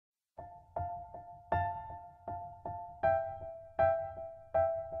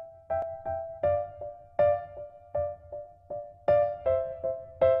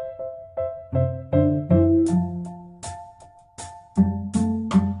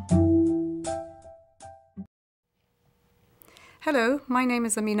Hello, my name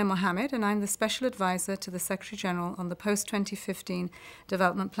is Amina Mohammed and I'm the Special Advisor to the Secretary General on the post-2015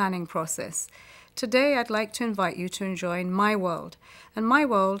 development planning process. Today I'd like to invite you to join My World. And My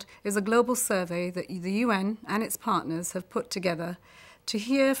World is a global survey that the UN and its partners have put together to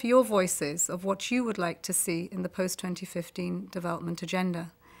hear your voices of what you would like to see in the post-2015 development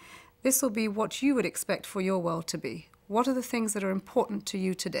agenda. This will be what you would expect for your world to be. What are the things that are important to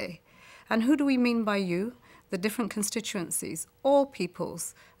you today? And who do we mean by you? The different constituencies, all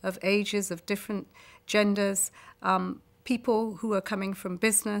peoples of ages, of different genders, people who are coming from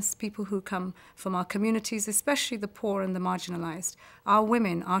business, people who come from our communities, especially the poor and the marginalized, our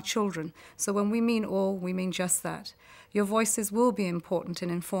women, our children. So when we mean all, we mean just that. Your voices will be important in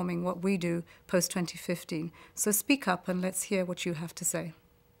informing what we do post-2015. So speak up and let's hear what you have to say.